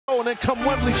And then come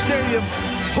Wembley Stadium,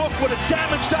 Hook with a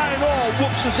damaged eye and all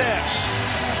whoops his ass.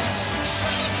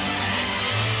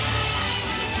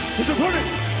 His opponent,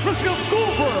 Briscoe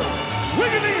Goldberg,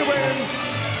 ringing in the ring,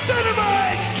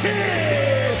 Dynamite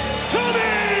Kid,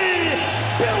 Tony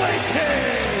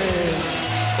Billington.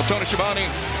 Well, Tony Schiavone,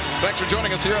 thanks for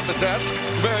joining us here at the desk.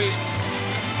 Very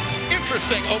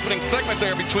interesting opening segment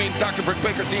there between Dr. Britt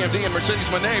Baker, TMD, and Mercedes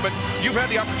Moné, but you've had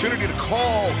the opportunity to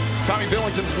call Tommy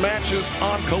Billington's matches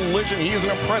on Collision. He is an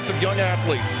impressive young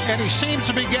athlete. And he seems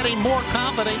to be getting more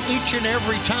confident each and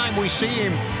every time we see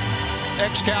him.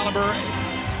 Excalibur,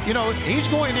 you know, he's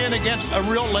going in against a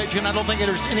real legend. I don't think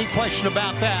there's any question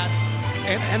about that.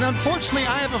 And unfortunately,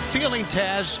 I have a feeling,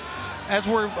 Taz, as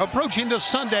we're approaching this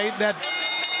Sunday, that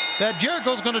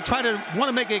Jericho's going to try to want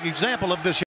to make an example of this